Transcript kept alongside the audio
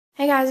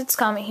Hey guys, it's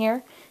Comet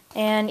here,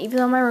 and even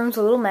though my room's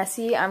a little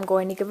messy, I'm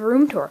going to give a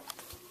room tour.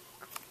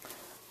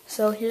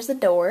 So here's the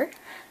door.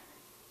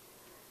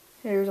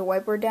 There's a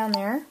whiteboard down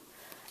there.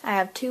 I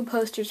have two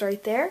posters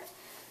right there.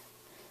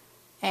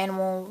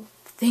 Animal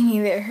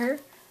thingy there.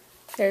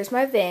 There's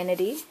my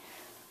vanity.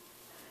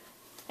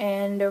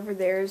 And over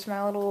there is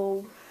my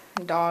little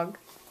dog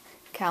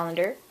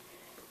calendar.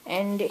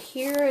 And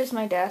here is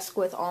my desk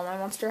with all my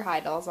Monster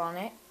High dolls on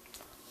it.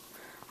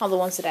 All the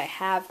ones that I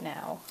have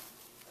now.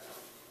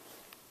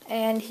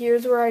 And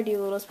here's where I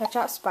do Littlest Pet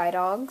Shop Spy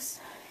Dogs.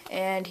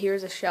 And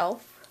here's a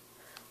shelf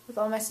with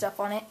all my stuff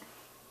on it.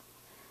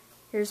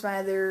 Here's my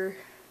other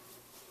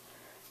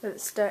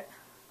stuff.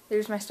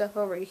 There's my stuff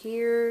over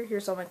here.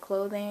 Here's all my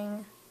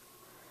clothing.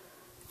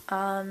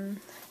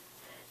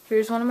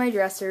 Here's one of my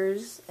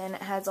dressers, and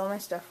it has all my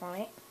stuff on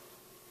it.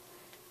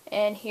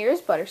 And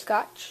here's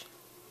Butterscotch.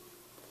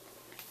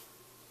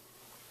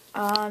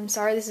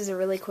 Sorry, this is a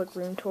really quick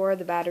room tour.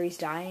 The battery's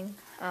dying.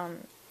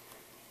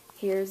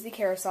 Here's the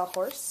carousel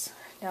horse.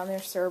 Down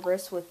there's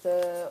Cerberus with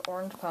the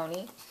orange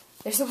pony.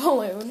 There's a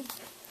balloon.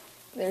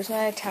 There's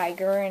my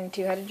tiger and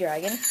two-headed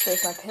dragon.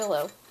 There's my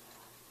pillow.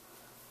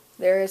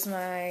 There is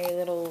my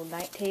little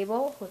night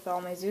table with all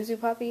my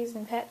Zuzu puppies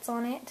and pets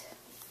on it.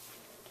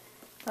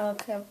 A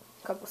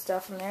couple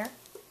stuff in there.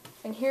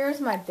 And here's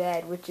my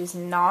bed, which is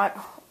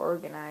not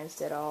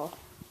organized at all.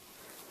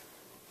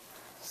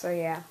 So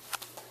yeah.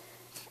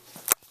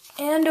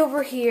 And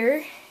over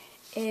here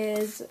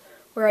is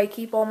where I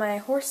keep all my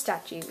horse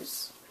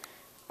statues.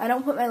 I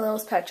don't put my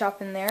Littlest Pet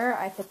Shop in there.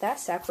 I put that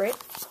separate.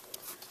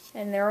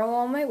 And there are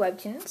all my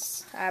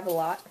Webkinz. I have a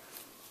lot.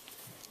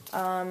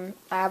 I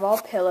have all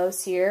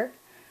pillows here.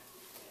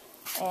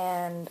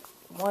 And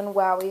one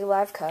Wowie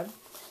live cub.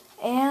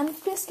 And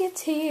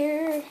Biscuit's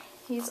here.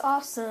 He's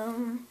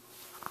awesome.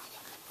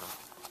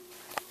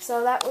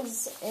 So that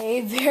was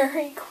a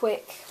very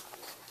quick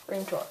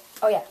room tour.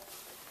 Oh yeah.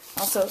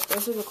 Also,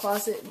 those are the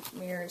closet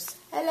mirrors.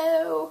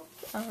 Hello!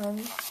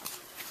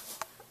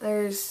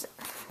 There's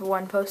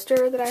one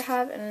poster that I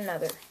have and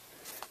another.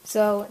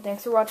 So,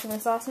 thanks for watching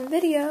this awesome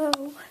video.